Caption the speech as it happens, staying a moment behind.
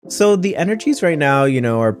So the energies right now,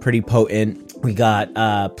 are pretty potent. We got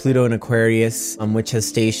Pluto in Aquarius, which has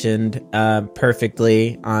stationed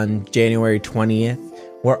perfectly on January 20th.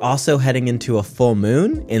 We're also heading into a full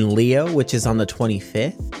moon in Leo, which is on the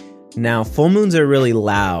 25th. Now, full moons are really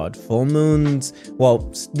loud. Full moons,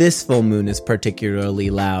 this full moon is particularly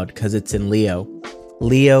loud because it's in Leo.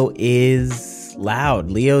 Leo is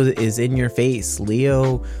loud. Leo is in your face.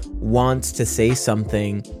 Leo wants to say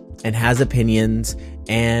something and has opinions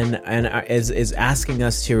and is asking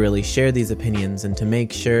us to really share these opinions and to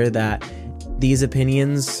make sure that these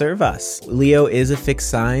opinions serve us. Leo is a fixed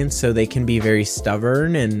sign, so they can be very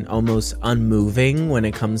stubborn and almost unmoving when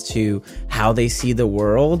it comes to how they see the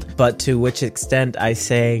world. But to which extent I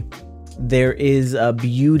say there is a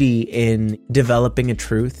beauty in developing a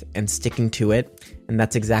truth and sticking to it. And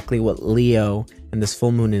that's exactly what Leo and this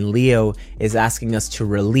full moon in Leo is asking us to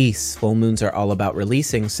release. Full moons are all about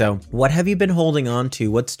releasing. So what have you been holding on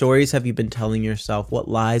to? What stories have you been telling yourself? What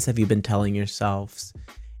lies have you been telling yourselves?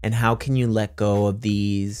 And how can you let go of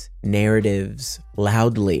these narratives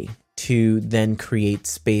loudly to then create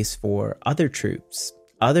space for other truths,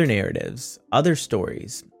 other narratives, other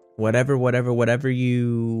stories, whatever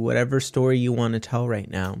story you want to tell right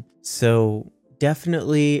now. So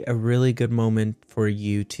definitely a really good moment for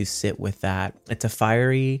you to sit with that. It's a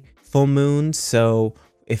fiery full moon, so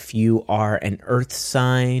if you are an earth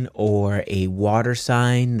sign or a water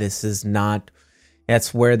sign,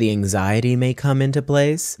 that's where the anxiety may come into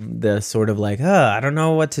place. The sort of like, I don't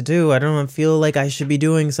know what to do. I don't feel like I should be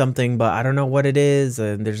doing something, but I don't know what it is.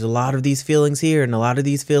 And there's a lot of these feelings here and a lot of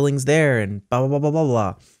these feelings there and blah, blah, blah, blah,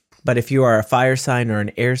 blah. But if you are a fire sign or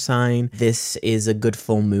an air sign, this is a good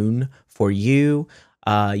full moon for you.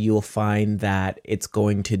 You will find that it's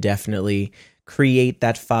going to definitely create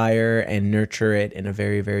that fire and nurture it in a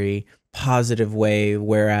very, very positive way.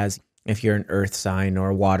 Whereas if you're an earth sign or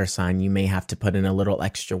a water sign, you may have to put in a little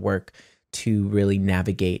extra work to really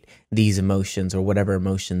navigate these emotions or whatever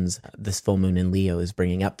emotions this full moon in Leo is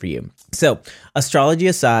bringing up for you. So astrology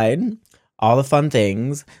aside, all the fun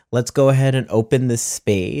things, let's go ahead and open this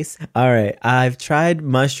space. All right, I've tried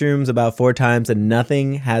mushrooms about 4 times and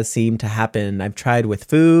nothing has seemed to happen. I've tried with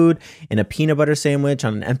food, in a peanut butter sandwich,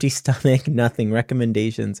 on an empty stomach, nothing.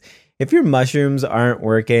 Recommendations. If your mushrooms aren't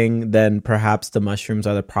working, then perhaps the mushrooms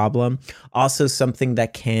are the problem. Also, something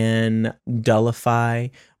that can dullify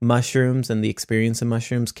mushrooms and the experience of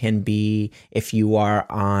mushrooms can be if you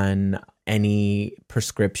are on any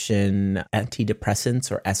prescription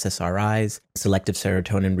antidepressants or SSRIs, selective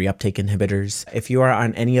serotonin reuptake inhibitors. If you are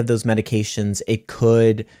on any of those medications, it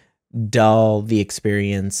could dull the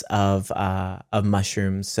experience of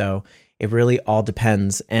mushrooms. So it really all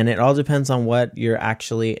depends, and it all depends on what you're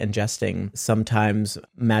actually ingesting. Sometimes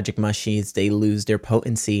magic mushies, they lose their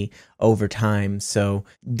potency over time. So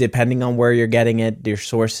depending on where you're getting it, your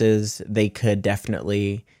sources, they could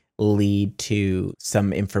definitely lead to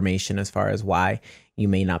some information as far as why you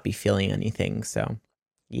may not be feeling anything. So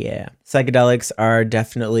yeah, psychedelics are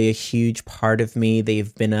definitely a huge part of me.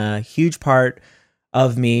 They've been a huge part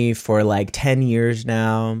of me for like 10 years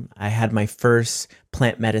now. I had my first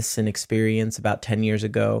plant medicine experience about 10 years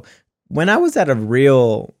ago when I was at a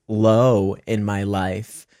real low in my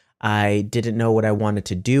life. I didn't know what I wanted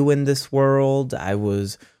to do in this world. I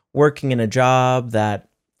was working in a job that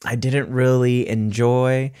I didn't really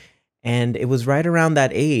enjoy. And it was right around that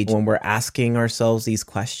age when we're asking ourselves these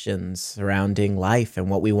questions surrounding life and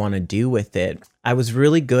what we want to do with it. I was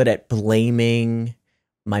really good at blaming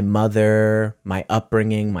my mother, my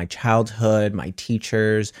upbringing, my childhood, my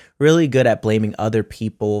teachers, really good at blaming other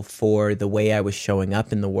people for the way I was showing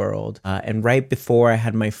up in the world. And right before I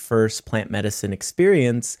had my first plant medicine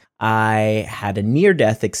experience, I had a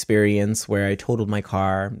near-death experience where I totaled my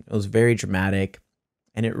car. It was very dramatic.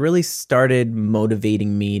 And it really started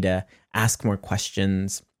motivating me to ask more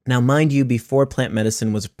questions. Now, mind you, before plant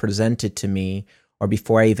medicine was presented to me, or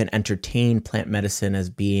before I even entertained plant medicine as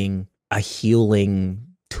being a healing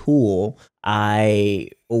tool, I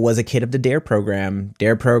was a kid of the DARE program.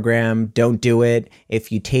 DARE program, don't do it.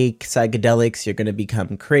 If you take psychedelics, you're going to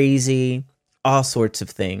become crazy, all sorts of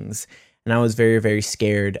things. And I was very, very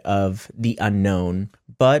scared of the unknown.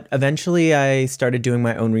 But eventually I started doing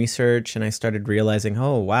my own research and I started realizing,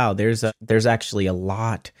 oh, wow, there's actually a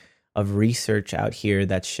lot of research out here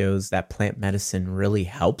that shows that plant medicine really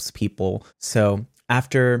helps people. So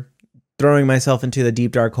after throwing myself into the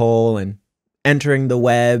deep dark hole and entering the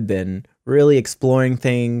web and really exploring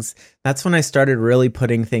things, that's when I started really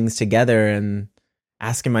putting things together and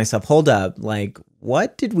asking myself, hold up, like,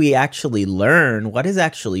 what did we actually learn? What is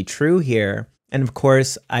actually true here? And of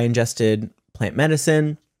course, I ingested plant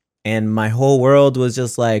medicine And my whole world was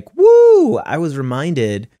just like, woo! I was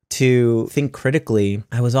reminded to think critically.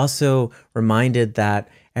 I was also reminded that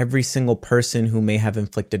every single person who may have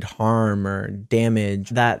inflicted harm or damage,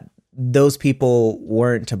 that those people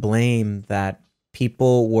weren't to blame, that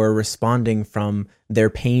people were responding from their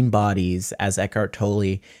pain bodies, as Eckhart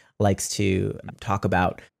Tolle likes to talk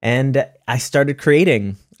about. And I started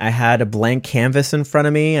creating. I had a blank canvas in front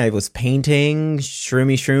of me. I was painting.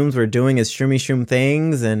 Shroomy Shrooms were doing his Shroomy Shroom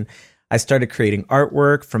things. And I started creating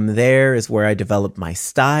artwork. From there is where I developed my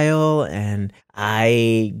style. And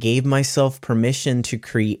I gave myself permission to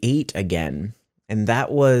create again. And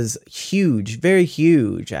that was huge, very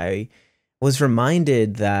huge. I was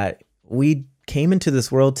reminded that we came into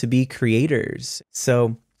this world to be creators.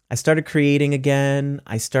 So I started creating again.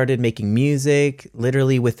 I started making music.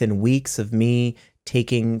 Literally within weeks of me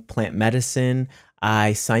taking plant medicine,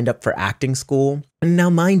 I signed up for acting school. And now,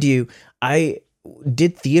 mind you, I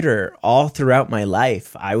did theater all throughout my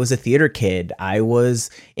life. I was a theater kid. I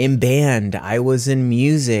was in band. I was in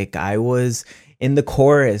music. I was in the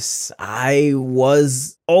chorus. I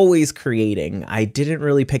was always creating. I didn't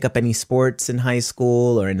really pick up any sports in high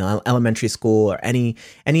school or in elementary school or any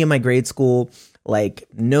of my grade school. Like,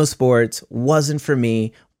 no sports, wasn't for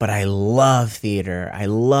me, but I love theater. I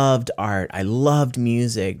loved art. I loved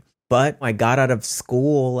music. But I got out of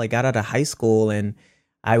school, I got out of high school, and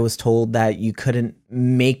I was told that you couldn't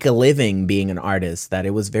make a living being an artist, that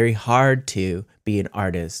it was very hard to be an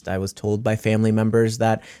artist. I was told by family members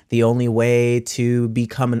that the only way to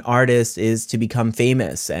become an artist is to become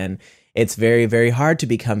famous. And it's very, very hard to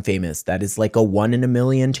become famous. That is like a 1 in a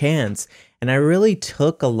million chance. And I really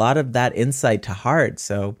took a lot of that insight to heart.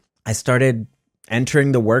 So I started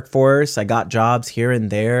entering the workforce. I got jobs here and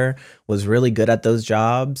there, was really good at those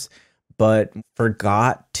jobs, but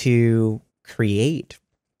forgot to create.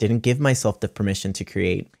 Didn't give myself the permission to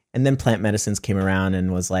create. And then plant medicines came around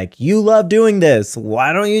and was like, you love doing this.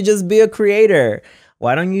 Why don't you just be a creator?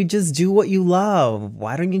 Why don't you just do what you love?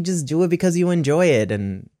 Why don't you just do it because you enjoy it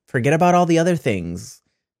and forget about all the other things?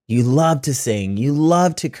 You love to sing. You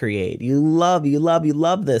love to create. You love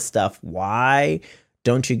this stuff. Why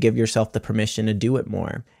don't you give yourself the permission to do it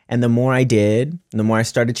more? And the more I did, the more I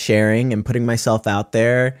started sharing and putting myself out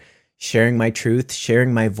there, sharing my truth,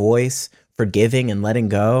 sharing my voice, forgiving and letting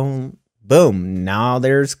go. Boom. Now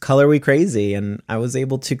there's Color We Crazy. And I was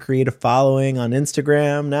able to create a following on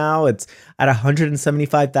Instagram. Now it's at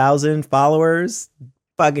 175,000 followers.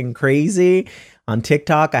 Fucking crazy. On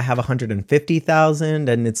TikTok, I have 150,000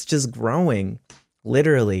 and it's just growing.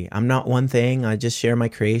 Literally, I'm not one thing. I just share my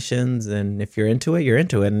creations. And if you're into it, you're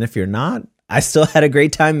into it. And if you're not, I still had a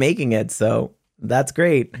great time making it. So that's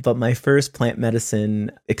great. But my first plant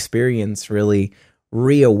medicine experience really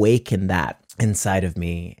reawakened that inside of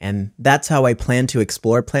me. And that's how I plan to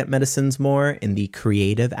explore plant medicines more in the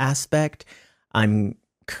creative aspect. I'm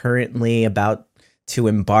currently about to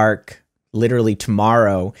embark. Literally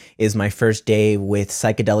tomorrow is my first day with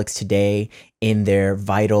Psychedelics Today in their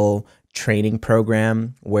Vital training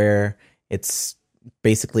program, where it's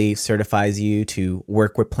basically certifies you to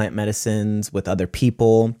work with plant medicines with other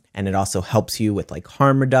people. And it also helps you with like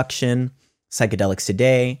harm reduction. Psychedelics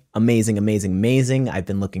Today, amazing, amazing, amazing. I've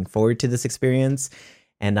been looking forward to this experience,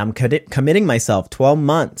 and I'm committing myself 12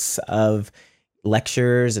 months of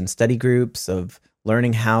lectures and study groups of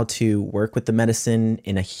learning how to work with the medicine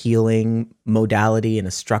in a healing modality in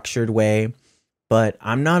a structured way. But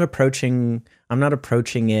I'm not approaching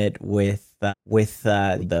it with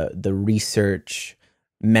the research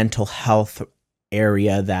mental health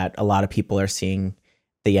area that a lot of people are seeing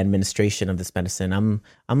the administration of this medicine.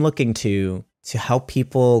 I'm looking to help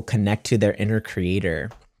people connect to their inner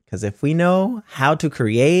creator. Because if we know how to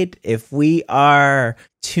create, if we are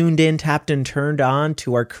tuned in, tapped and turned on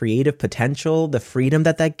to our creative potential, the freedom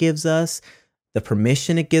that gives us, the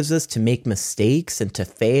permission it gives us to make mistakes and to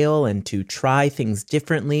fail and to try things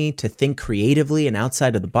differently, to think creatively and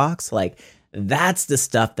outside of the box, like that's the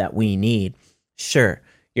stuff that we need. Sure,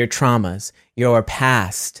 your traumas, your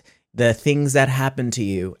past, the things that happened to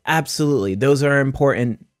you, absolutely, those are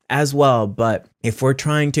important as well. But if we're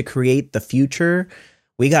trying to create the future,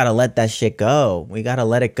 we got to let that shit go. We got to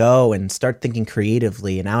let it go and start thinking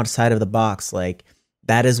creatively and outside of the box. Like,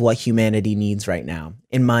 that is what humanity needs right now,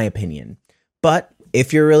 in my opinion. But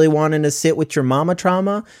if you're really wanting to sit with your mama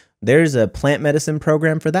trauma, there's a plant medicine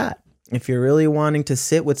program for that. If you're really wanting to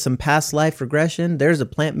sit with some past life regression, there's a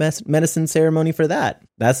plant medicine ceremony for that.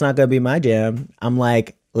 That's not going to be my jam. I'm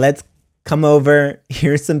like, let's come over.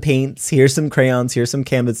 Here's some paints. Here's some crayons. Here's some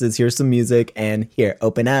canvases. Here's some music. And here,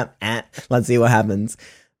 open up. Let's see what happens.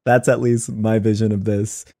 That's at least my vision of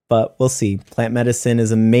this. But we'll see. Plant medicine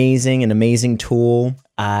is amazing, an amazing tool.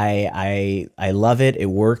 I love it. It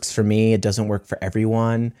works for me. It doesn't work for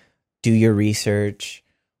everyone. Do your research,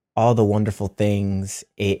 all the wonderful things.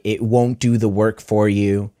 It won't do the work for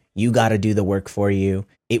you. You got to do the work for you.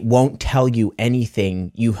 It won't tell you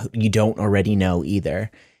anything you don't already know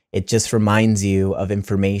either. It just reminds you of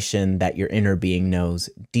information that your inner being knows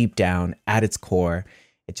deep down at its core.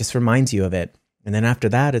 It just reminds you of it. And then after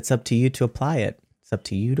that, it's up to you to apply it. It's up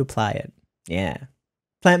to you to apply it. Yeah.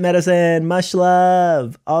 Plant medicine, much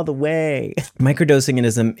love, all the way. Microdosing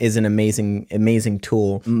is an amazing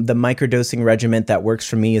tool. The microdosing regimen that works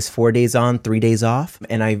for me is 4 days on, 3 days off.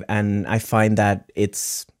 And I find that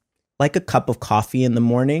it's like a cup of coffee in the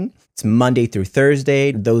morning. It's Monday through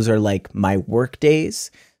Thursday. Those are like my work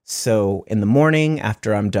days. So in the morning,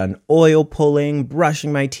 after I'm done oil pulling,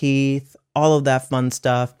 brushing my teeth, all of that fun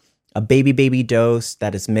stuff, a baby dose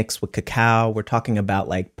that is mixed with cacao. We're talking about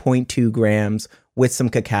like 0.2 grams with some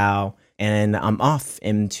cacao, and I'm off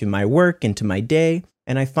into my work, into my day.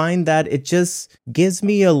 And I find that it just gives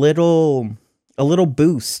me a little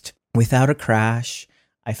boost without a crash.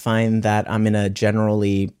 I find that I'm in a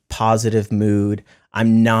generally positive mood.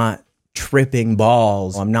 I'm not tripping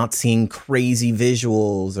balls. I'm not seeing crazy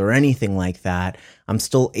visuals or anything like that. I'm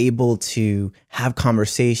still able to have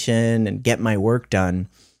conversation and get my work done.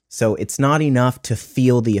 So it's not enough to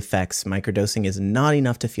feel the effects. Microdosing is not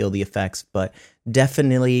enough to feel the effects, but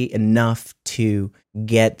definitely enough to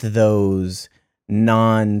get those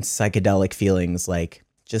non-psychedelic feelings, like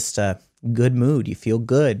just a good mood. You feel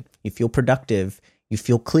good. You feel productive. You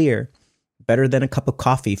feel clear. Better than a cup of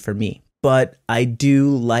coffee for me. But I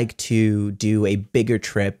do like to do a bigger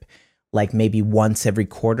trip, like maybe once every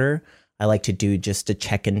quarter. I like to do just a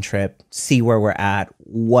check-in trip, see where we're at,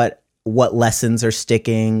 what lessons are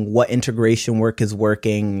sticking, what integration work is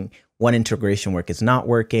working, what integration work is not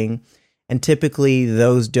working. And typically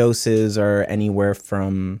those doses are anywhere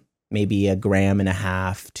from maybe 1.5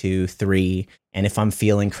 grams to 3. And if I'm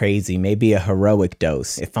feeling crazy, maybe a heroic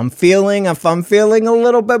dose. If I'm feeling a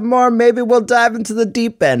little bit more, maybe we'll dive into the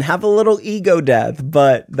deep end, have a little ego death.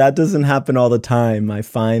 But that doesn't happen all the time. I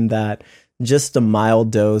find that just a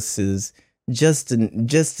mild dose is just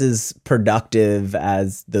as productive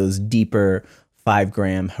as those deeper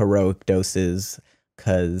 5-gram heroic doses,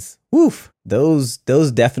 because those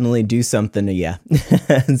definitely do something to you.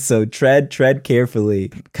 So tread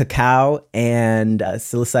carefully. Cacao and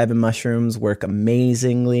psilocybin mushrooms work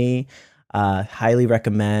amazingly. Highly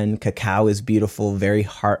recommend. Cacao is beautiful, very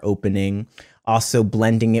heart opening. Also,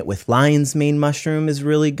 blending it with lion's mane mushroom is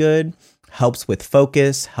really good. Helps with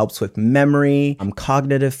focus, helps with memory,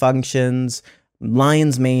 cognitive functions.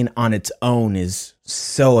 Lion's mane on its own is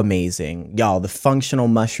so amazing. Y'all, the functional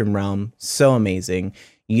mushroom realm, so amazing.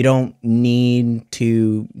 You don't need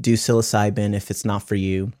to do psilocybin if it's not for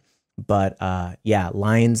you. But yeah,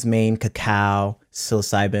 lion's mane, cacao,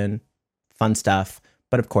 psilocybin, fun stuff.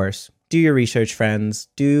 But of course, do your research, friends.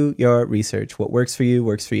 Do your research. What works for you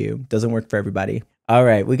works for you. Doesn't work for everybody. All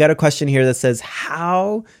right, we got a question here that says,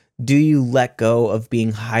 how do you let go of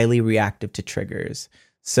being highly reactive to triggers?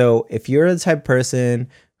 So if you're the type of person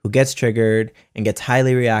who gets triggered and gets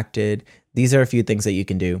highly reacted, these are a few things that you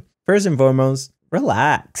can do. First and foremost,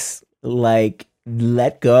 relax. Like,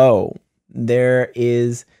 let go. There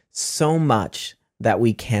is so much that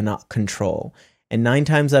we cannot control. And 9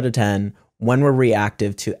 times out of 10, when we're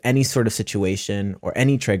reactive to any sort of situation or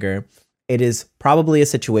any trigger, it is probably a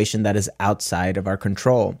situation that is outside of our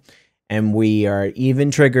control. And we are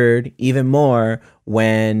even triggered even more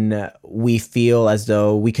when we feel as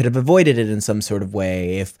though we could have avoided it in some sort of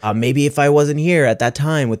way. If maybe if I wasn't here at that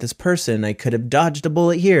time with this person, I could have dodged a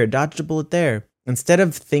bullet here, dodged a bullet there. Instead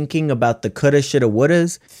of thinking about the coulda, shoulda,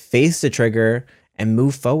 wouldas, face the trigger and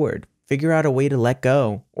move forward. Figure out a way to let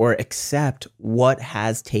go or accept what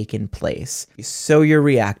has taken place. So you're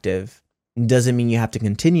reactive. Doesn't mean you have to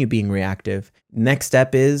continue being reactive. Next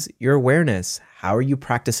step is your awareness. How are you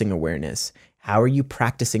practicing awareness? How are you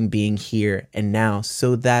practicing being here and now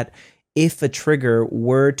so that if a trigger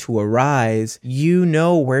were to arise, you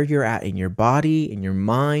know where you're at in your body, in your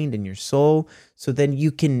mind, in your soul, so then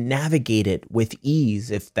you can navigate it with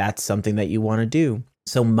ease if that's something that you want to do.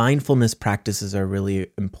 So mindfulness practices are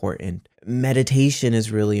really important. Meditation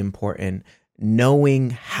is really important.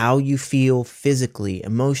 Knowing how you feel physically,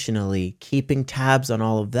 emotionally, keeping tabs on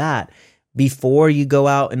all of that before you go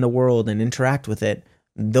out in the world and interact with it,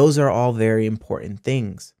 those are all very important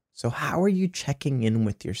things. So how are you checking in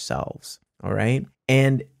with yourselves? All right.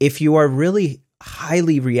 And if you are really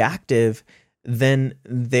highly reactive, then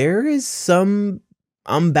there is some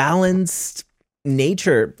unbalanced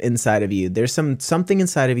nature inside of you. There's something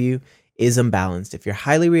inside of you is unbalanced. If you're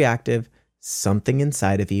highly reactive, something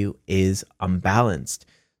inside of you is unbalanced.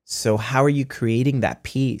 So how are you creating that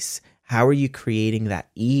peace? How are you creating that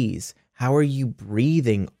ease? How are you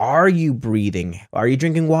breathing? Are you breathing? Are you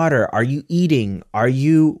drinking water? Are you eating? Are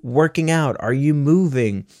you working out? Are you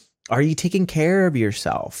moving? Are you taking care of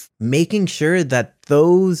yourself? Making sure that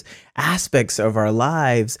those aspects of our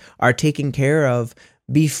lives are taken care of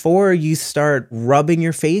before you start rubbing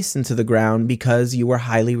your face into the ground because you were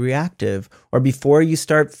highly reactive, or before you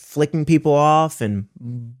start flicking people off and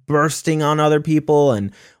bursting on other people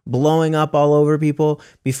and blowing up all over people.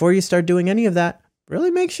 Before you start doing any of that,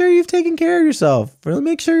 really make sure you've taken care of yourself. Really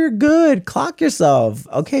make sure you're good. Clock yourself.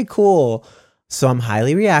 Okay, cool. So I'm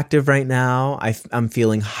highly reactive right now. I'm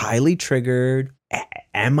feeling highly triggered.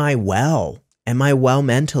 Am I well? Am I well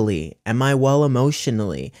mentally? Am I well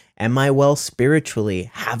emotionally? Am I well spiritually?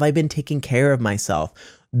 Have I been taking care of myself?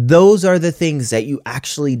 Those are the things that you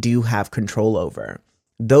actually do have control over.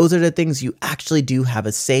 Those are the things you actually do have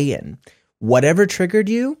a say in. Whatever triggered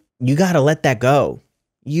you, you got to let that go.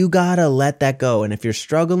 You got to let that go. And if you're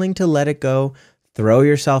struggling to let it go, throw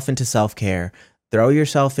yourself into self-care. Throw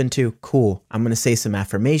yourself into, cool, I'm going to say some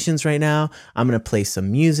affirmations right now. I'm going to play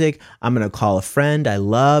some music. I'm going to call a friend I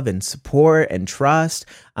love and support and trust.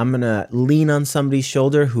 I'm going to lean on somebody's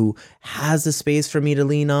shoulder who has the space for me to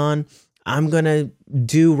lean on. I'm going to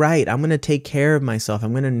do right. I'm going to take care of myself.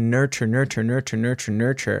 I'm going to nurture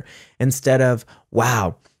instead of,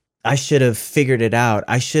 wow, I should have figured it out.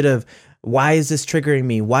 Why is this triggering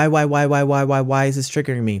me? Why is this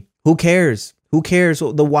triggering me? Who cares? Who cares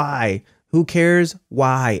the why? Who cares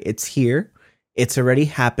why? It's here. It's already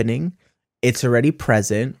happening. It's already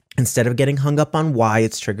present. Instead of getting hung up on why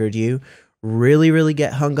it's triggered you, really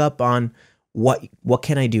get hung up on what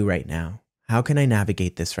can I do right now? How can I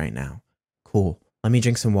navigate this right now? Cool. Let me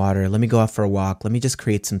drink some water. Let me go out for a walk. Let me just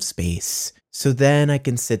create some space. So then I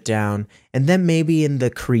can sit down, and then maybe in the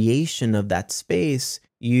creation of that space,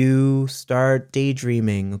 you start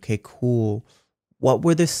daydreaming. Okay, cool. What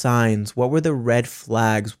were the signs? What were the red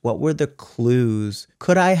flags? What were the clues?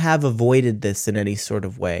 Could I have avoided this in any sort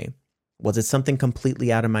of way? Was it something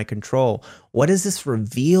completely out of my control? What is this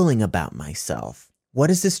revealing about myself?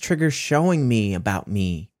 What is this trigger showing me about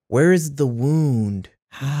me? Where is the wound?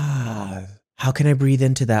 How can I breathe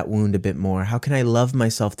into that wound a bit more? How can I love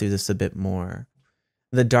myself through this a bit more?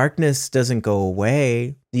 The darkness doesn't go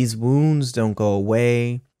away. These wounds don't go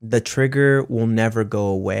away. The trigger will never go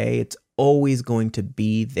away. It's always going to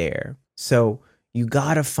be there. So you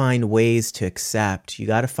got to find ways to accept. You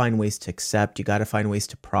got to find ways to accept. You got to find ways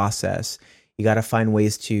to process. You got to find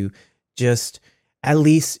ways to just, at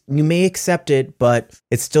least you may accept it, but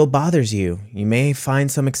it still bothers you. You may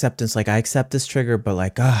find some acceptance, like I accept this trigger, but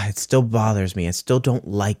like, it still bothers me. I still don't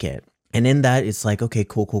like it. And in that, it's like, okay,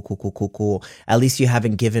 cool. At least you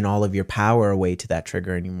haven't given all of your power away to that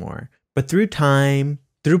trigger anymore. But through time,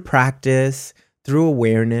 through practice, through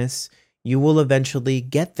awareness, you will eventually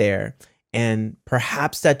get there. And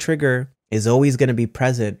perhaps that trigger is always going to be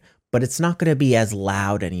present, but it's not going to be as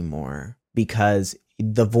loud anymore, because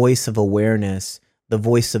the voice of awareness, the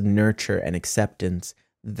voice of nurture and acceptance,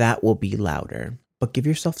 that will be louder. But give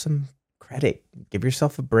yourself some credit. Give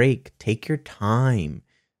yourself a break. Take your time.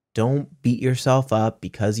 Don't beat yourself up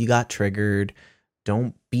because you got triggered.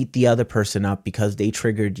 Don't beat the other person up because they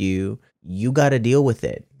triggered you. You got to deal with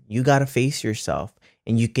it. You got to face yourself.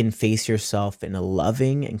 And you can face yourself in a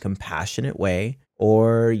loving and compassionate way,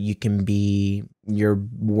 or you can be your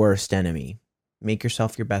worst enemy. Make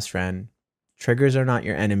yourself your best friend. Triggers are not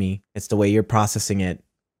your enemy. It's the way you're processing it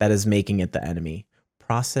that is making it the enemy.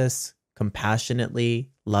 Process compassionately,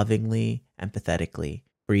 lovingly, empathetically.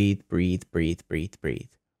 Breathe.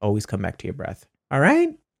 Always come back to your breath. All right?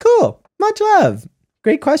 Cool. Much love.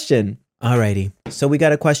 Great question. Alrighty. So we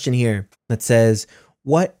got a question here that says,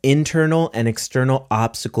 what internal and external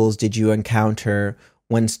obstacles did you encounter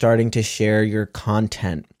when starting to share your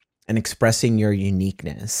content and expressing your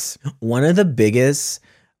uniqueness? One of the biggest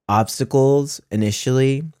obstacles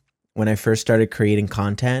initially, when I first started creating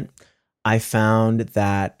content, I found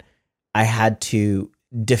that I had to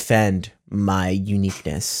defend my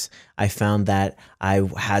uniqueness. I found that I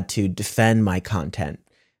had to defend my content.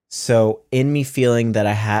 So in me feeling that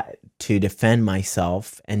I had to defend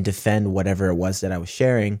myself and defend whatever it was that I was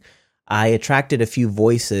sharing, I attracted a few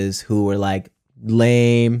voices who were like,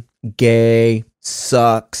 lame, gay,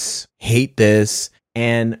 sucks, hate this.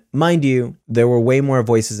 And mind you, there were way more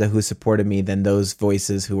voices who supported me than those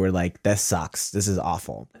voices who were like, this sucks, this is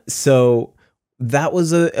awful. So that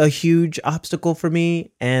was a huge obstacle for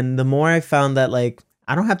me. And the more I found that, like,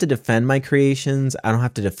 I don't have to defend my creations. I don't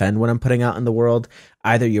have to defend what I'm putting out in the world.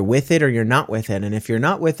 Either you're with it or you're not with it. And if you're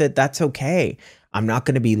not with it, that's okay. I'm not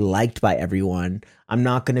going to be liked by everyone. I'm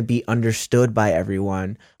not going to be understood by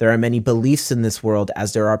everyone. There are many beliefs in this world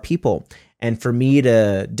as there are people. And for me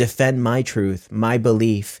to defend my truth, my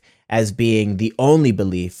belief as being the only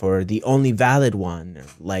belief or the only valid one,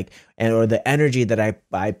 or the energy that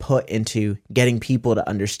I put into getting people to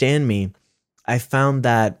understand me, I found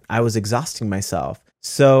that I was exhausting myself.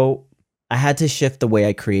 So I had to shift the way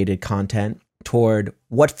I created content toward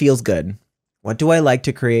what feels good. What do I like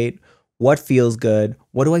to create? What feels good?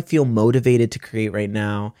 What do I feel motivated to create right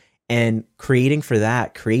now? And creating for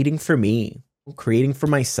that, creating for me, creating for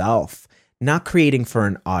myself, not creating for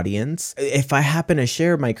an audience. If I happen to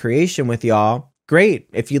share my creation with y'all, great.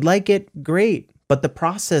 If you like it, great. But the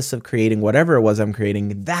process of creating whatever it was I'm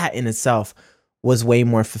creating, that in itself was way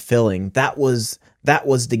more fulfilling. That was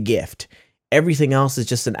the gift. Everything else is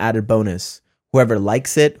just an added bonus. Whoever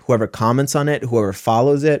likes it, whoever comments on it, whoever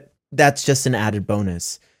follows it, that's just an added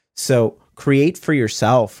bonus. So create for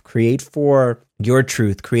yourself, create for your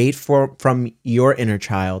truth, create from your inner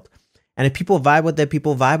child. And if people vibe with it,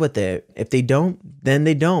 people vibe with it. If they don't, then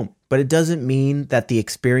they don't. But it doesn't mean that the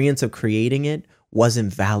experience of creating it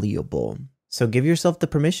wasn't valuable. So give yourself the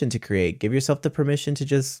permission to create. Give yourself the permission to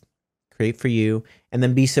just create for you, and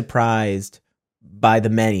then be surprised by the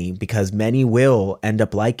many, because many will end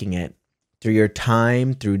up liking it through your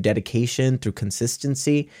time, through dedication, through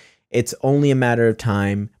consistency. It's only a matter of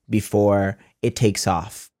time before it takes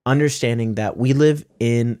off. Understanding that we live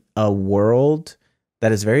in a world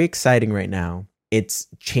that is very exciting right now. It's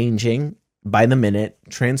changing by the minute,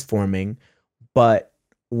 transforming. But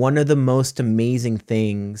one of the most amazing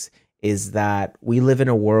things is that we live in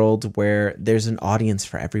a world where there's an audience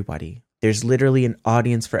for everybody. There's literally an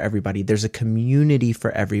audience for everybody. There's a community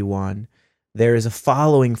for everyone. There is a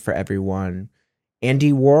following for everyone.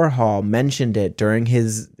 Andy Warhol mentioned it during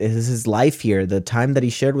his life here, the time that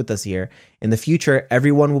he shared with us here. In the future,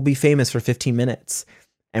 everyone will be famous for 15 minutes.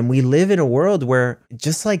 And we live in a world where,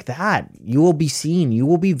 just like that, you will be seen, you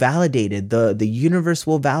will be validated. The universe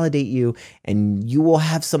will validate you, and you will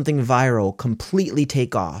have something viral completely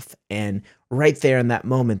take off. And right there in that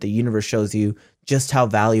moment, the universe shows you just how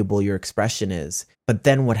valuable your expression is. But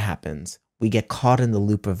then what happens? We get caught in the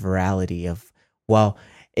loop of virality of, well,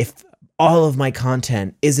 if all of my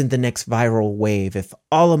content isn't the next viral wave, if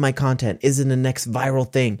all of my content isn't the next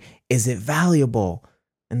viral thing, is it valuable?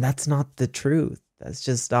 And that's not the truth. That's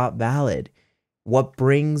just not valid. What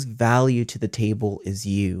brings value to the table is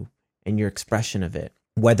you and your expression of it.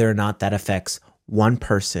 Whether or not that affects one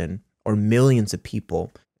person or millions of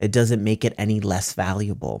people, it doesn't make it any less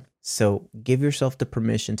valuable. So give yourself the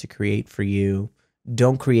permission to create for you.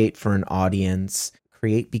 Don't create for an audience.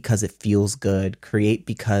 Create because it feels good. Create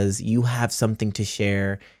because you have something to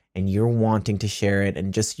share and you're wanting to share it,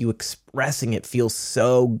 and just you expressing it feels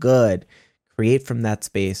so good. Create from that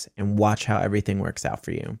space and watch how everything works out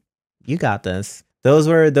for you. You got this. Those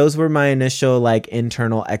were my initial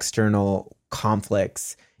internal, external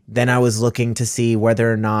conflicts. Then I was looking to see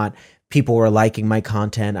whether or not people were liking my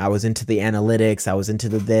content. I was into the analytics. I was into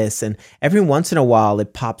this. And every once in a while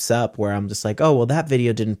it pops up where I'm just like, oh, well, that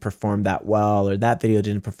video didn't perform that well, or that video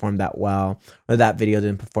didn't perform that well, or that video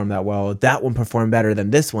didn't perform that well, or that one performed better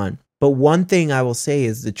than this one. But one thing I will say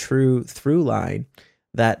is the true through line,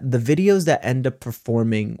 that the videos that end up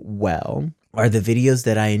performing well are the videos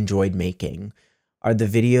that I enjoyed making, are the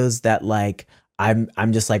videos that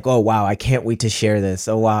I'm just like, oh, wow, I can't wait to share this.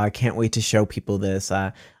 Oh, wow, I can't wait to show people this.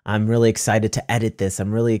 I'm really excited to edit this.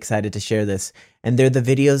 I'm really excited to share this. And they're the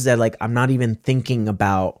videos that I'm not even thinking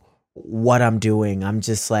about what I'm doing. I'm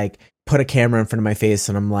just put a camera in front of my face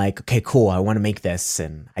and I'm like, okay, cool. I want to make this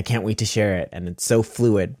and I can't wait to share it. And it's so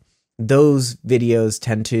fluid. Those videos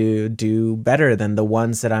tend to do better than the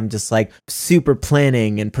ones that I'm just super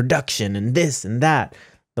planning and production and this and that.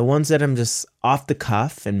 The ones that I'm just off the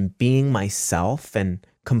cuff and being myself and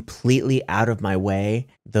completely out of my way,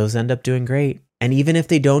 those end up doing great. And even if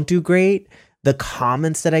they don't do great, the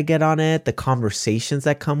comments that I get on it, the conversations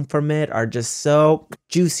that come from it are just so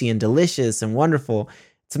juicy and delicious and wonderful.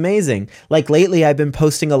 It's amazing. Lately, I've been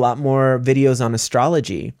posting a lot more videos on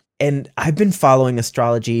astrology. And I've been following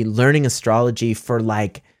astrology, learning astrology for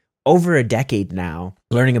over a decade now,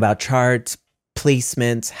 learning about charts,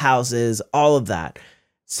 placements, houses, all of that.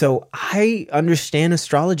 So I understand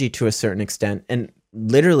astrology to a certain extent, and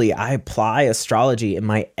literally I apply astrology in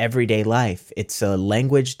my everyday life. It's a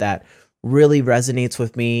language that really resonates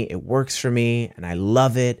with me. It works for me and I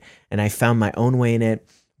love it, and I found my own way in it.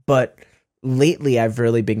 But lately I've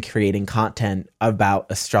really been creating content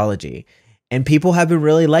about astrology. And people have been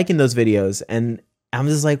really liking those videos. And I'm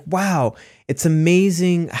just like, wow, it's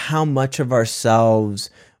amazing how much of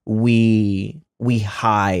ourselves we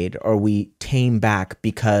hide or we tame back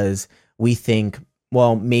because we think,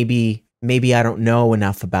 well, maybe I don't know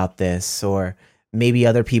enough about this, or maybe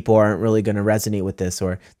other people aren't really going to resonate with this,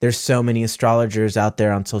 or there's so many astrologers out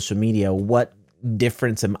there on social media. What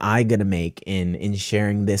difference am I going to make in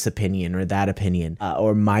sharing this opinion or that opinion,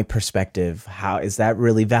 or my perspective? How is that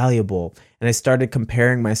really valuable? And I started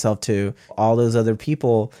comparing myself to all those other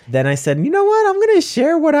people. Then I said, you know what? I'm going to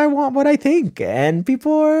share what I want, what I think. And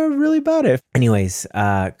people are really about it. Anyways,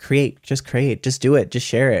 create, just do it, just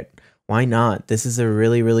share it. Why not? This is a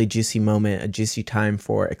really, really juicy moment, a juicy time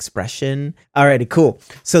for expression. Alrighty, cool.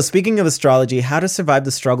 So speaking of astrology, how to survive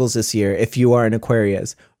the struggles this year if you are an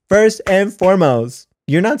Aquarius. First and foremost,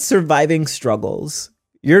 you're not surviving struggles.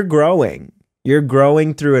 You're growing. You're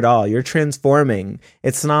growing through it all. You're transforming.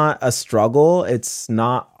 It's not a struggle. It's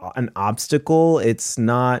not an obstacle. It's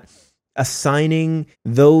not assigning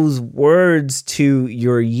those words to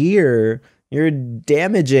your year. You're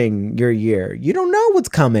damaging your year. You don't know what's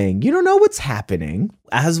coming. You don't know what's happening.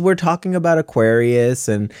 As we're talking about Aquarius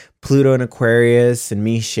and Pluto and Aquarius and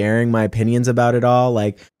me sharing my opinions about it all,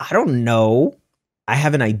 like, I don't know. I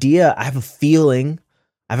have an idea. I have a feeling.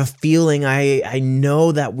 I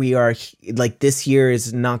know that we are, like, this year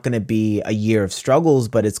is not going to be a year of struggles,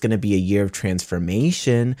 but it's going to be a year of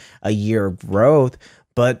transformation, a year of growth.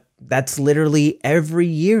 But that's literally every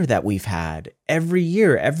year that we've had. Every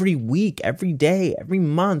year, every week, every day, every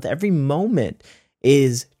month, every moment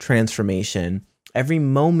is transformation. Every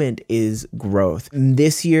moment is growth.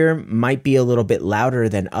 This year might be a little bit louder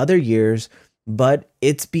than other years, but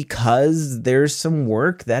it's because there's some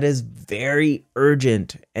work that is very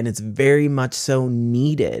urgent and it's very much so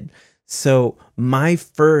needed. So my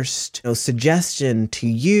first suggestion to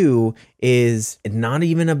you is not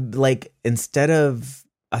even instead of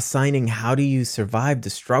assigning how do you survive the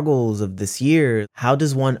struggles of this year, how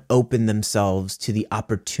does one open themselves to the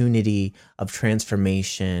opportunity of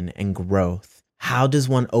transformation and growth? How does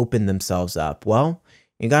one open themselves up? Well,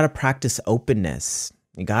 you got to practice openness.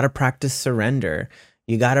 You got to practice surrender.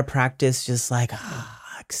 You got to practice just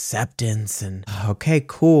acceptance and, okay,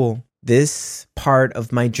 cool. This part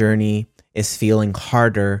of my journey is feeling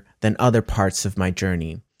harder than other parts of my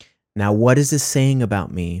journey. Now, what is this saying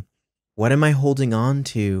about me? What am I holding on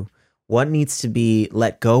to? What needs to be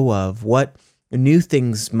let go of? What new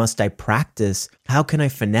things must I practice? How can I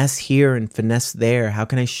finesse here and finesse there? How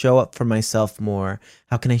can I show up for myself more?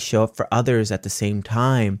 How can I show up for others at the same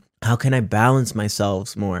time? How can I balance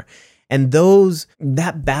myself more? And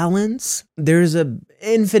that balance, there's an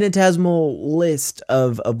infinitesimal list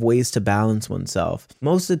of ways to balance oneself.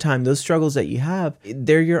 Most of the time, those struggles that you have,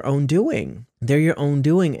 they're your own doing. They're your own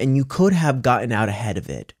doing, and you could have gotten out ahead of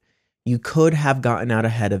it. You could have gotten out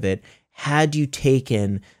ahead of it had you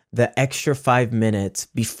taken the extra 5 minutes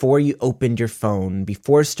before you opened your phone,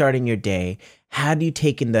 before starting your day. Had you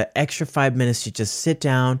taken the extra 5 minutes to just sit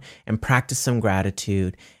down and practice some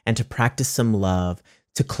gratitude and to practice some love,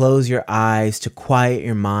 to close your eyes, to quiet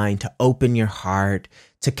your mind, to open your heart,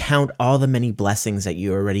 to count all the many blessings that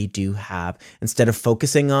you already do have, instead of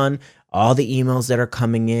focusing on all the emails that are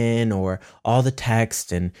coming in or all the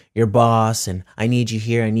text and your boss and I need you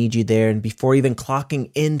here, I need you there. And before even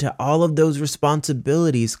clocking into all of those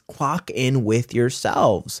responsibilities, clock in with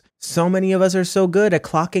yourselves. So many of us are so good at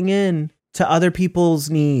clocking in to other people's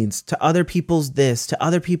needs, to other people's this, to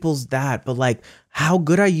other people's that. But how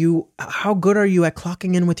good are you at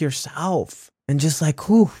clocking in with yourself? And just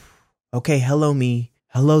whew, okay, hello me.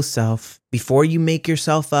 Hello, self. Before you make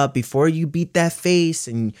yourself up, before you beat that face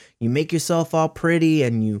and you make yourself all pretty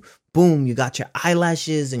and you got your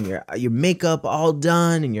eyelashes and your makeup all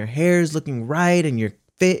done and your hair is looking right and your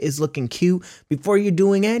fit is looking cute. Before you're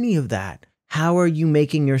doing any of that, how are you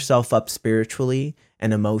making yourself up spiritually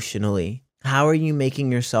and emotionally? How are you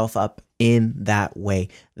making yourself up in that way?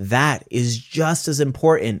 That is just as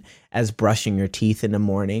important as brushing your teeth in the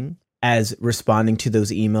morning, as responding to those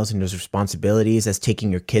emails and those responsibilities, as taking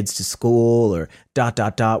your kids to school or ...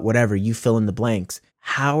 whatever, you fill in the blanks.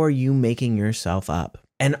 How are you making yourself up?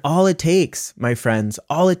 And all it takes, my friends,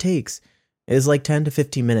 is 10 to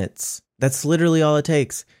 15 minutes. That's literally all it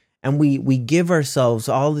takes. And we give ourselves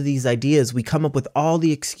all of these ideas. We come up with all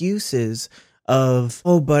the excuses of,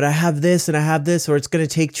 oh, but I have this and I have this, or it's going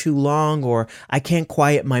to take too long, or I can't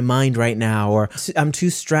quiet my mind right now, or I'm too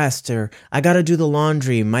stressed, or I got to do the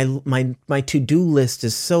laundry. My to-do list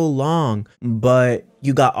is so long, but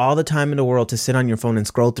you got all the time in the world to sit on your phone and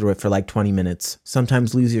scroll through it for 20 minutes,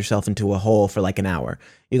 sometimes lose yourself into a hole for an hour.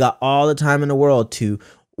 You got all the time in the world to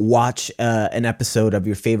watch an episode of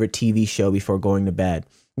your favorite TV show before going to bed.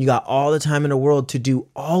 You got all the time in the world to do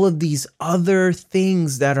all of these other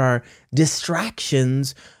things that are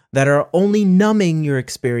distractions, that are only numbing your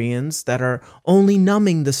experience, that are only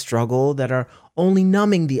numbing the struggle, that are only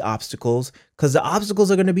numbing the obstacles, because the obstacles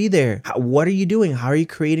are going to be there. What are you doing? How are you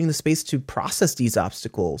creating the space to process these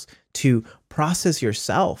obstacles, to process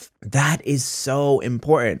yourself? That is so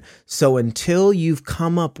important. So until you've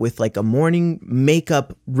come up with like a morning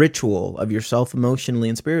makeup ritual of yourself emotionally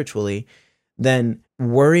and spiritually, then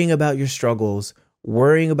worrying about your struggles,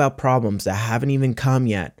 worrying about problems that haven't even come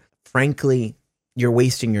yet, frankly, you're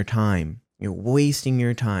wasting your time. You're wasting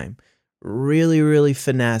your time. Really, really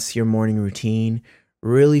finesse your morning routine.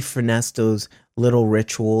 Really finesse those little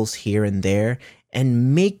rituals here and there,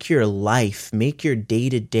 and make your life, make your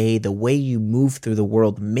day-to-day, the way you move through the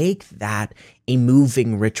world, make that a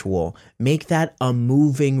moving ritual. Make that a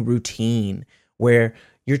moving routine where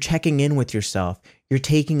you're checking in with yourself. You're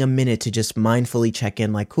taking a minute to just mindfully check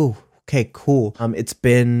in like, ooh, okay, cool. It's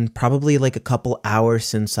been probably like a couple hours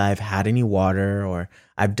since I've had any water, or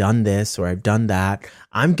I've done this, or I've done that.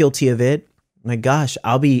 I'm guilty of it. My gosh,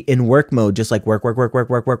 I'll be in work mode, just like work.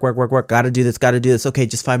 Gotta do this. Okay,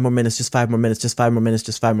 just 5 more minutes, just 5 more minutes, just 5 more minutes,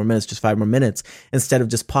 just 5 more minutes, just 5 more minutes. Instead of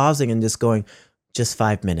just pausing and just going, just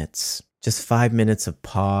 5 minutes, just 5 minutes of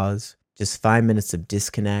pause, just 5 minutes of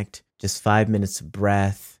disconnect, just 5 minutes of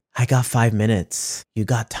breath. I got 5 minutes. You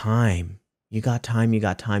got time. You got time.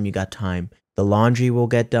 The laundry will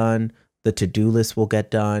get done. The to-do list will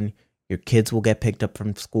get done. Your kids will get picked up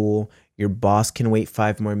from school. Your boss can wait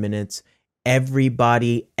 5 more minutes.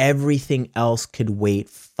 Everybody, everything else could wait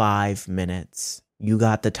 5 minutes. You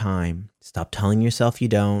got the time. Stop telling yourself you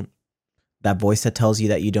don't. That voice that tells you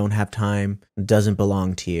that you don't have time doesn't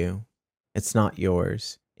belong to you. It's not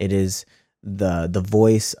yours. It is the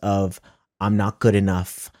voice of, I'm not good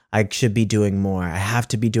enough. I should be doing more. I have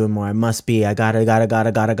to be doing more. I must be. I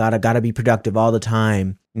gotta be productive all the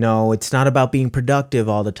time. No, it's not about being productive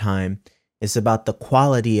all the time. It's about the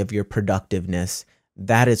quality of your productiveness.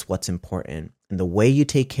 That is what's important. And the way you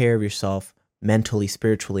take care of yourself mentally,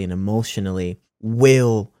 spiritually, and emotionally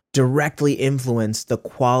will directly influence the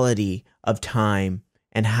quality of time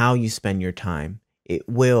and how you spend your time. It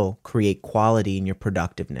will create quality in your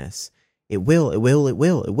productiveness. It will.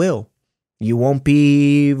 You won't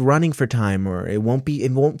be running for time, or it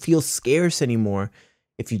won't feel scarce anymore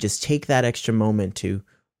if you just take that extra moment to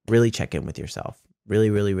really check in with yourself. Really,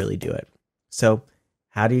 really, really do it. So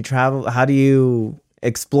how do you travel? How do you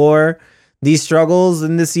explore these struggles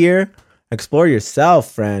in this year? Explore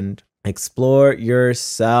yourself, friend. Explore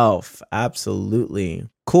yourself. Absolutely.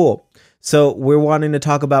 Cool. So we're wanting to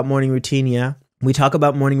talk about morning routine, yeah? We talk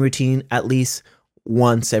about morning routine at least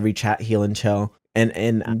once every Chat, Heal, and Chill.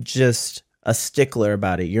 And I'm just a stickler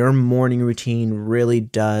about it. Your morning routine really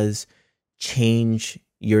does change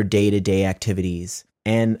your day-to-day activities.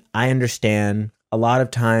 And I understand a lot of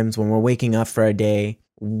times when we're waking up for a day,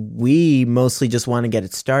 we mostly just want to get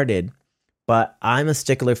it started. But I'm a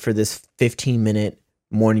stickler for this 15-minute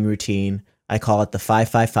morning routine. I call it the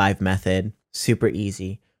 5-5-5 method. Super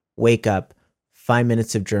easy. Wake up, 5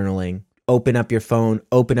 minutes of journaling. Open up your phone,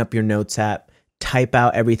 open up your notes app, type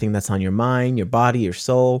out everything that's on your mind, your body, your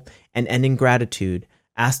soul, and end in gratitude.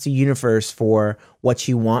 Ask the universe for what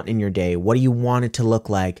you want in your day. What do you want it to look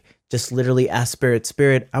like? Just literally ask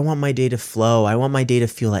Spirit, I want my day to flow. I want my day to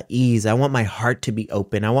feel at ease. I want my heart to be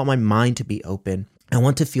open. I want my mind to be open. I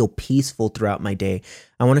want to feel peaceful throughout my day.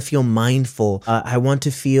 I want to feel mindful. I want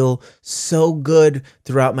to feel so good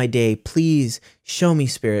throughout my day. Please show me,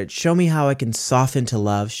 Spirit. Show me how I can soften to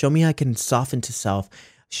love. Show me how I can soften to self.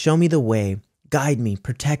 Show me the way. Guide me.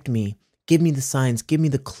 Protect me. Give me the signs. Give me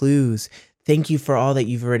the clues. Thank you for all that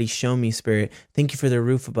you've already shown me, Spirit. Thank you for the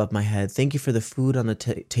roof above my head. Thank you for the food on the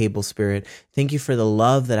table, Spirit. Thank you for the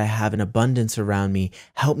love that I have in abundance around me.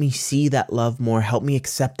 Help me see that love more. Help me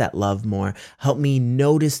accept that love more. Help me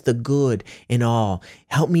notice the good in all.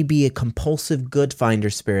 Help me be a compulsive good finder,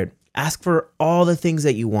 Spirit. Ask for all the things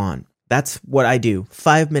that you want. That's what I do.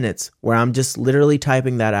 5 minutes where I'm just literally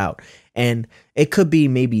typing that out. And it could be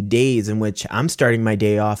maybe days in which I'm starting my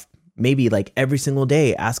day off maybe like every single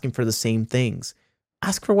day asking for the same things.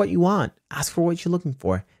 Ask for what you want. Ask for what you're looking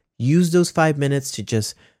for. Use those 5 minutes to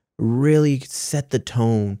just really set the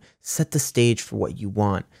tone, set the stage for what you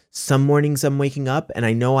want. Some mornings I'm waking up and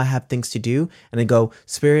I know I have things to do and I go,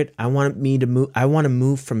 Spirit, I want to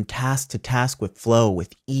move from task to task with flow,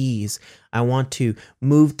 with ease. I want to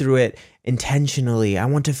move through it intentionally. I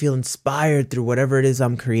want to feel inspired through whatever it is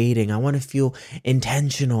I'm creating. I want to feel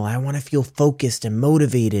intentional. I want to feel focused and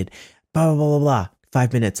motivated. Blah, blah, blah, blah, blah.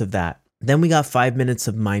 5 minutes of that. Then we got 5 minutes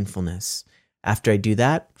of mindfulness. After I do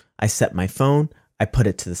that, I set my phone, I put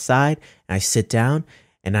it to the side, and I sit down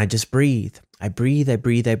and I just breathe. I breathe, I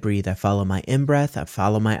breathe, I breathe. I follow my in-breath, I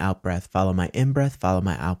follow my out-breath, follow my in-breath, follow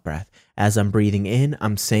my out-breath. As I'm breathing in,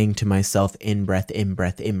 I'm saying to myself, in-breath,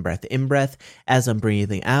 in-breath, in-breath, in-breath. As I'm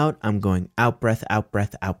breathing out, I'm going out-breath,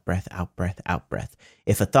 out-breath, out-breath, out-breath, out-breath.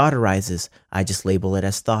 If a thought arises, I just label it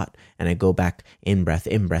as thought, and I go back in-breath,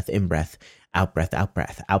 in-breath, in-breath, out-breath,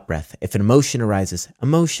 out-breath, out-breath. If an emotion arises,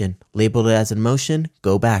 emotion, label it as an emotion,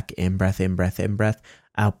 go back in-breath, in-breath, in-breath,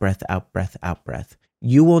 out-breath, out-breath, out-breath.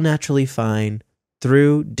 You will naturally find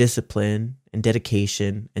through discipline and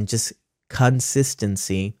dedication and just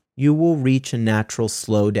consistency, you will reach a natural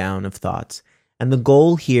slowdown of thoughts. And the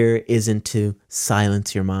goal here isn't to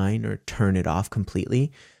silence your mind or turn it off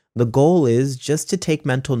completely. The goal is just to take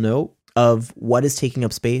mental note of what is taking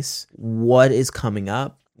up space, what is coming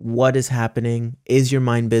up, what is happening. Is your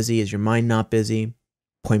mind busy? Is your mind not busy?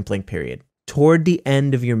 Point blank, period. Toward the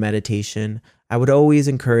end of your meditation, I would always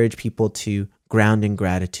encourage people to ground in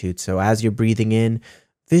gratitude. So as you're breathing in,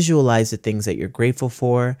 visualize the things that you're grateful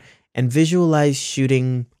for and visualize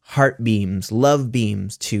shooting heart beams, love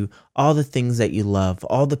beams to all the things that you love,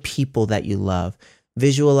 all the people that you love.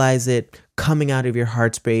 Visualize it coming out of your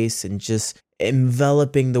heart space and just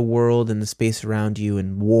enveloping the world and the space around you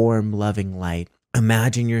in warm, loving light.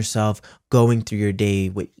 Imagine yourself going through your day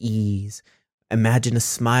with ease. Imagine a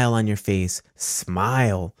smile on your face.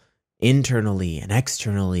 Smile internally and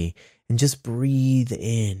externally. And just breathe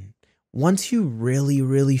in. Once you really,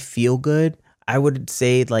 really feel good, I would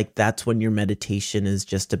say like that's when your meditation is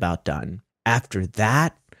just about done. After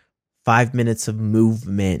that, 5 minutes of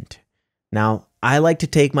movement. Now, I like to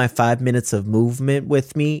take my 5 minutes of movement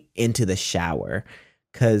with me into the shower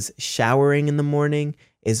because showering in the morning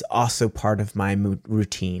is also part of my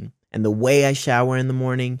routine. And the way I shower in the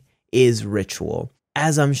morning is ritual.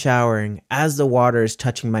 As I'm showering, as the water is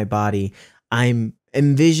touching my body, I'm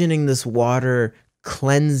envisioning this water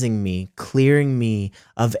cleansing me, clearing me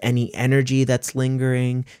of any energy that's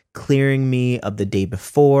lingering, clearing me of the day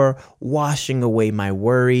before, washing away my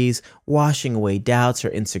worries, washing away doubts or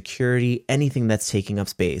insecurity, anything that's taking up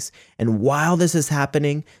space. And while this is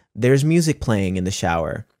happening, there's music playing in the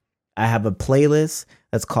shower. I have a playlist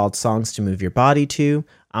that's called Songs to Move Your Body To.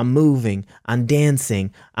 I'm moving, I'm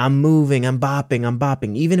dancing, I'm moving, I'm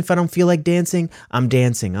bopping. Even if I don't feel like dancing, I'm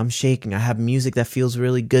shaking. I have music that feels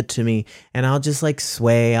really good to me. And I'll just like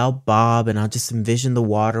sway, I'll bob, and I'll just envision the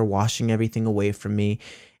water washing everything away from me.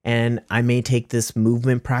 And I may take this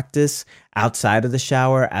movement practice outside of the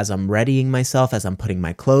shower as I'm readying myself, as I'm putting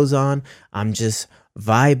my clothes on. I'm just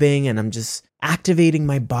vibing and I'm just activating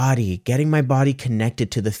my body, getting my body connected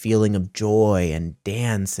to the feeling of joy and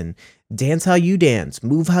dance how you dance,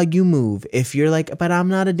 move how you move. If you're like, but I'm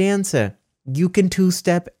not a dancer, you can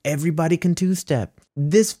two-step, everybody can two-step.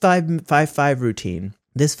 This 5-5-5 routine,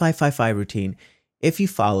 if you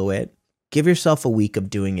follow it, give yourself a week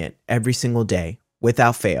of doing it every single day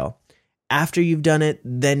without fail. After you've done it,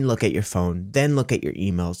 then look at your phone, then look at your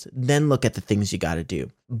emails, then look at the things you got to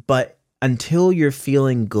do. But until you're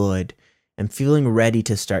feeling good and feeling ready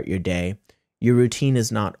to start your day, your routine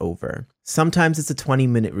is not over. Sometimes it's a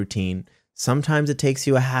 20-minute routine. Sometimes it takes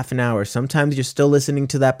you a half an hour. Sometimes you're still listening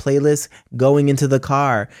to that playlist going into the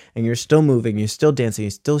car and you're still moving, you're still dancing,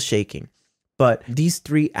 you're still shaking. But these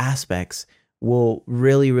 3 aspects will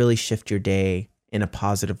really, really shift your day in a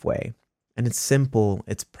positive way. And it's simple,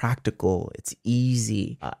 it's practical, it's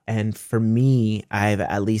easy. And for me, I've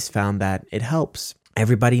at least found that it helps.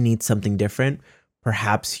 Everybody needs something different.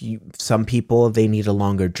 Perhaps some people, they need a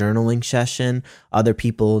longer journaling session. Other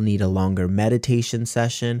people need a longer meditation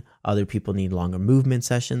session. Other people need longer movement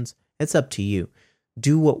sessions. It's up to you.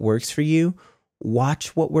 Do what works for you.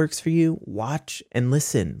 Watch what works for you. Watch and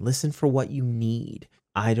listen. Listen for what you need.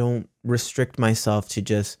 I don't restrict myself to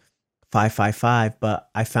just 5-5-5,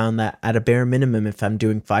 but I found that at a bare minimum, if I'm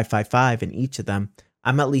doing 5-5-5 in each of them,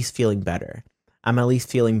 I'm at least feeling better. I'm at least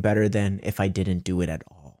feeling better than if I didn't do it at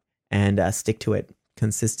all. And stick to it.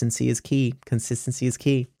 Consistency is key. Consistency is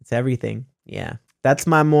key. It's everything. Yeah. That's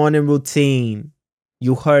my morning routine.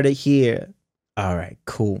 You heard it here. All right,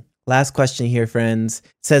 cool. Last question here, friends.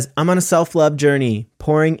 It says, I'm on a self-love journey,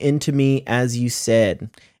 pouring into me as you said.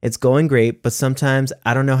 It's going great, but sometimes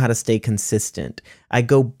I don't know how to stay consistent. I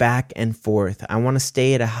go back and forth. I want to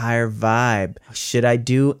stay at a higher vibe. Should I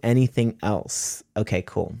do anything else? Okay,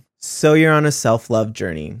 cool. So you're on a self-love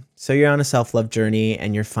journey.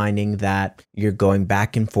 And you're finding that you're going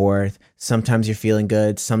back and forth. Sometimes you're feeling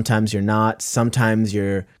good, sometimes you're not. Sometimes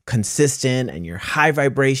you're consistent and you're high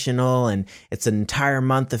vibrational and it's an entire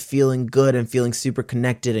month of feeling good and feeling super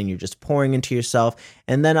connected and you're just pouring into yourself.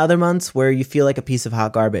 And then other months where you feel like a piece of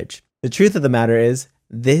hot garbage. The truth of the matter is,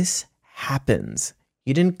 this happens.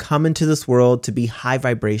 You didn't come into this world to be high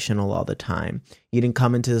vibrational all the time. You didn't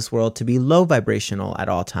come into this world to be low vibrational at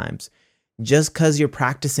all times. Just because you're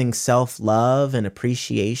practicing self-love and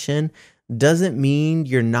appreciation doesn't mean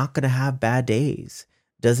you're not going to have bad days.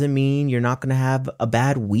 Doesn't mean you're not going to have a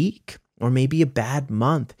bad week or maybe a bad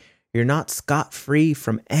month. You're not scot-free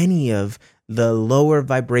from any of the lower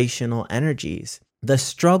vibrational energies. The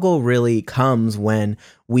struggle really comes when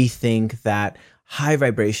we think that high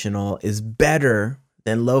vibrational is better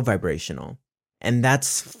than low vibrational. And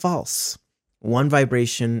that's false. One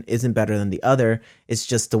vibration isn't better than the other. It's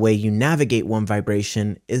just the way you navigate one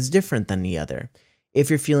vibration is different than the other. If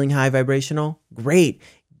you're feeling high vibrational, great.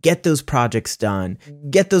 Get those projects done.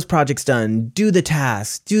 Do the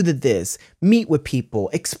tasks, do this, meet with people,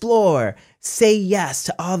 explore, say yes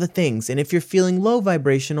to all the things. And if you're feeling low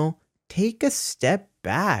vibrational, take a step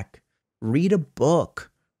back, read a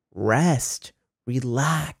book, rest,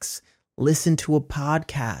 relax, listen to a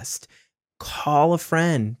podcast, call a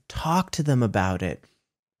friend, talk to them about it,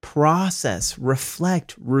 process,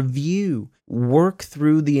 reflect, review, work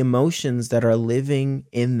through the emotions that are living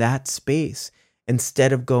in that space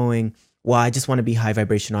instead of going, well, I just want to be high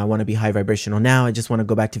vibrational. I want to be high vibrational now. I just want to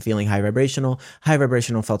go back to feeling high vibrational. High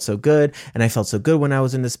vibrational felt so good. And I felt so good when I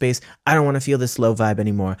was in this space. I don't want to feel this low vibe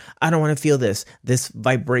anymore. I don't want to feel this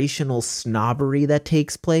vibrational snobbery that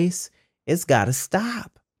takes place. It's got to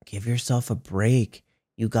stop. Give yourself a break.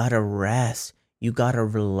 You gotta rest. You gotta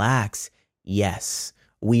relax. Yes,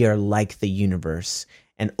 we are like the universe.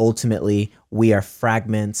 And ultimately, we are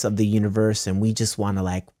fragments of the universe. And we just want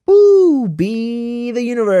to be the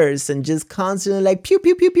universe. And just constantly pew,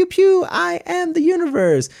 pew, pew, pew, pew. I am the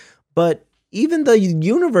universe. But even the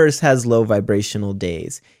universe has low vibrational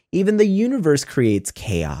days. Even the universe creates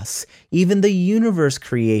chaos. Even the universe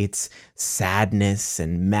creates sadness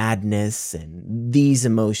and madness and these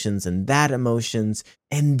emotions and that emotions.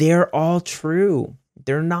 And they're all true.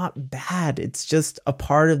 They're not bad. It's just a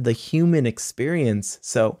part of the human experience.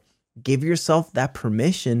 So give yourself that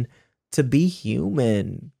permission to be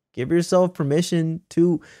human. Give yourself permission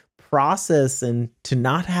to process and to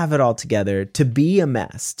not have it all together, to be a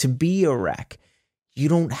mess, to be a wreck. You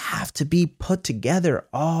don't have to be put together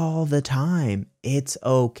all the time. It's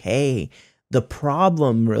okay. The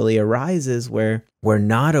problem really arises where we're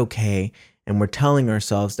not okay and we're telling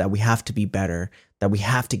ourselves that we have to be better, that we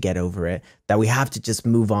have to get over it, that we have to just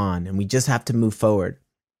move on and we just have to move forward.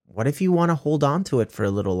 What if you want to hold on to it for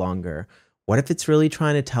a little longer? What if it's really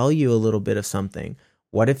trying to tell you a little bit of something?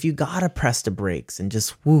 What if you gotta press the brakes and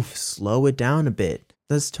just slow it down a bit?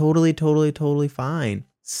 That's totally fine.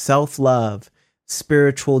 Self-love,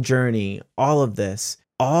 spiritual journey, all of this,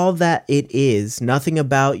 all that it is, nothing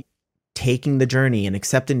about taking the journey and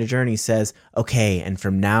accepting the journey says, okay, and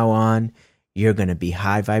from now on, you're going to be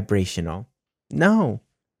high vibrational. No,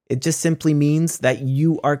 it just simply means that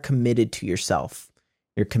you are committed to yourself.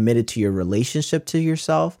 You're committed to your relationship to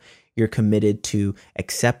yourself. You're committed to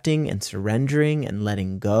accepting and surrendering and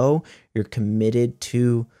letting go. You're committed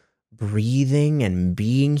to breathing and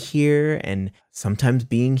being here. And sometimes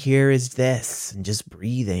being here is this, and just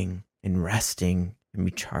breathing and resting and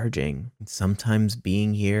recharging. And sometimes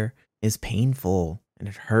being here is painful and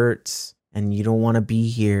it hurts and you don't want to be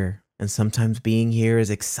here. And sometimes being here is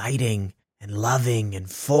exciting and loving and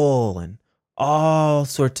full and all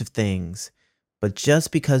sorts of things. But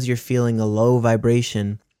just because you're feeling a low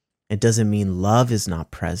vibration, it doesn't mean love is not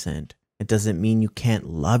present. It doesn't mean you can't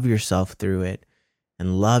love yourself through it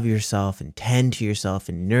and love yourself and tend to yourself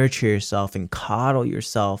and nurture yourself and coddle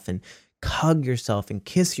yourself and hug yourself and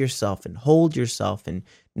kiss yourself and hold yourself and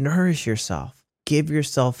nourish yourself. Give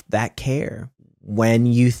yourself that care. When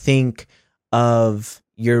you think of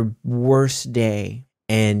your worst day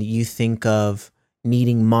and you think of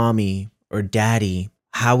needing mommy or daddy,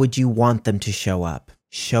 how would you want them to show up?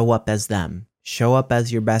 Show up as them. Show up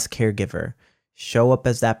as your best caregiver. Show up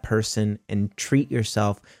as that person and treat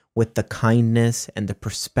yourself with the kindness and the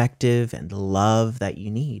perspective and the love that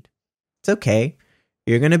you need. It's okay.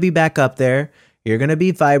 You're going to be back up there. You're going to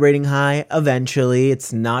be vibrating high eventually.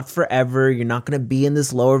 It's not forever. You're not going to be in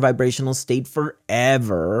this lower vibrational state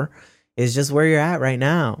forever. It's just where you're at right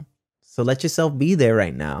now. So let yourself be there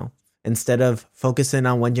right now instead of focusing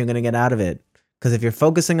on when you're going to get out of it. Because if you're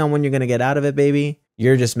focusing on when you're going to get out of it, baby,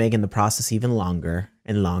 you're just making the process even longer.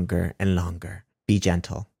 and longer and longer. Be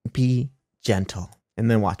gentle. Be gentle.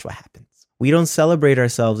 And then watch what happens. We don't celebrate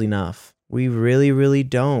ourselves enough. We really, really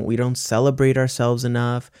don't. We don't celebrate ourselves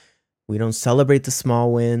enough. We don't celebrate the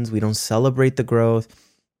small wins. We don't celebrate the growth.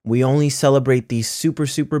 We only celebrate these super,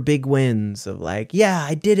 super big wins of like, yeah,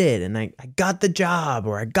 I did it. And I got the job,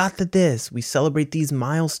 or I got the this. We celebrate these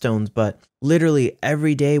milestones, but literally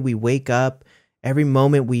every day we wake up, every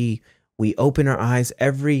moment we open our eyes,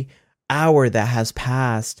 every hour that has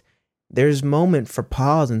passed, there's moment for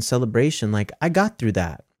pause and celebration. Like, I got through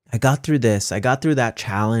that. I got through this. I got through that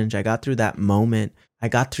challenge. I got through that moment. I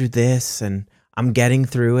got through this and I'm getting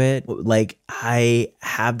through it. Like, I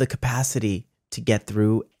have the capacity to get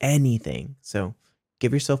through anything. So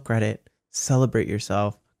give yourself credit, celebrate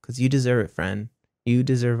yourself, because you deserve it, friend. You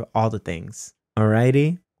deserve all the things.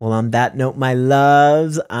 Alrighty? Well, on that note, my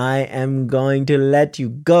loves, I am going to let you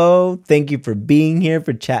go. Thank you for being here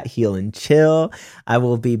for Chat, Heal, and Chill. I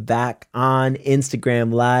will be back on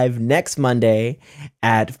Instagram Live next Monday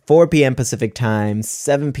at 4 p.m. Pacific Time,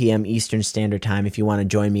 7 p.m. Eastern Standard Time. If you want to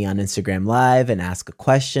join me on Instagram Live and ask a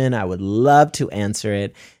question, I would love to answer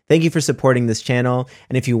it. Thank you for supporting this channel.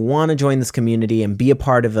 And if you want to join this community and be a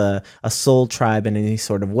part of a soul tribe in any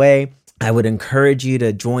sort of way, I would encourage you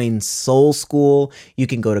to join Soul School. You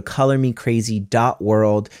can go to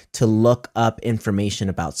colormecrazy.world to look up information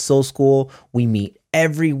about Soul School. We meet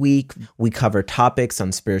every week. We cover topics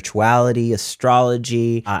on spirituality,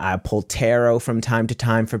 astrology. I pull tarot from time to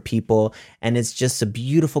time for people. And it's just a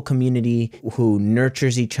beautiful community who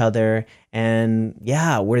nurtures each other. And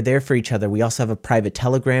yeah, we're there for each other. We also have a private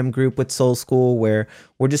Telegram group with Soul School where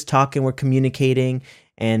we're just talking, we're communicating,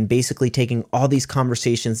 and basically taking all these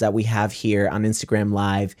conversations that we have here on Instagram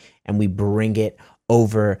Live and we bring it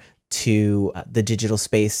over to the digital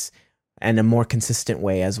space in a more consistent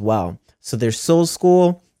way as well. So there's Soul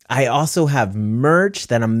School. I also have merch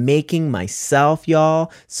that I'm making myself,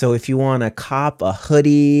 y'all. So if you want to cop a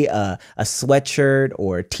hoodie, a sweatshirt,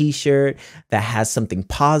 or a t-shirt that has something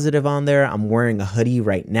positive on there, I'm wearing a hoodie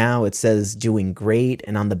right now. It says doing great.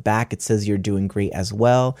 And on the back, it says you're doing great as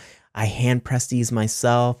well. I hand press these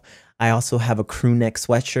myself. I also have a crew neck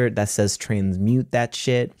sweatshirt that says transmute that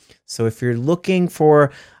shit. So if you're looking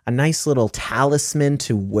for a nice little talisman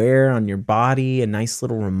to wear on your body, a nice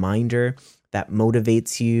little reminder that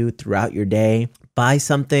motivates you throughout your day, buy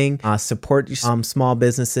something, support small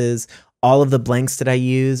businesses. All of the blanks that I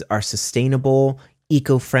use are sustainable,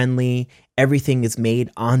 eco-friendly. Everything is made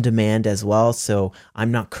on demand as well. So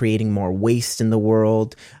I'm not creating more waste in the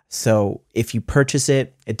world. So if you purchase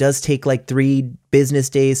it, it does take like 3 business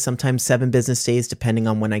days, sometimes 7 business days, depending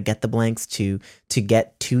on when I get the blanks to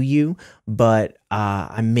get to you. But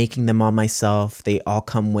I'm making them all myself. They all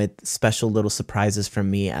come with special little surprises from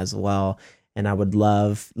me as well. And I would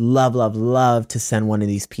love, love, love, love to send one of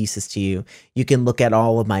these pieces to you. You can look at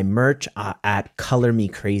all of my merch at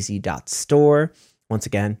colormecrazy.store. Once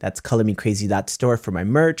again, that's colormecrazy.store for my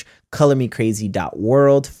merch,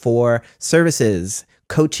 colormecrazy.world for services,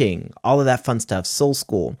 coaching, all of that fun stuff, Soul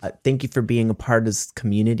School. Thank you for being a part of this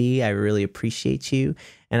community. I really appreciate you.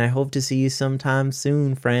 And I hope to see you sometime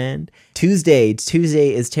soon, friend. Tuesday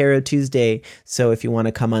is Tarot Tuesday. So if you want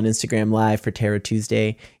to come on Instagram Live for Tarot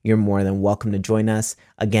Tuesday, you're more than welcome to join us.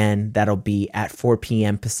 Again, that'll be at 4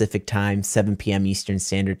 p.m. Pacific Time, 7 p.m. Eastern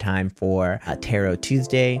Standard Time for Tarot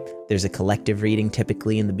Tuesday. There's a collective reading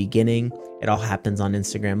typically in the beginning. It all happens on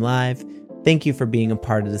Instagram Live. Thank you for being a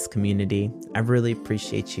part of this community. I really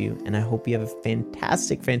appreciate you. And I hope you have a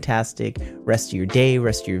fantastic, fantastic rest of your day,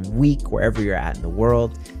 rest of your week, wherever you're at in the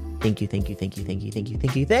world. Thank you, thank you, thank you, thank you, thank you,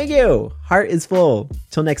 thank you, thank you. Heart is full.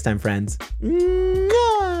 Till next time, friends.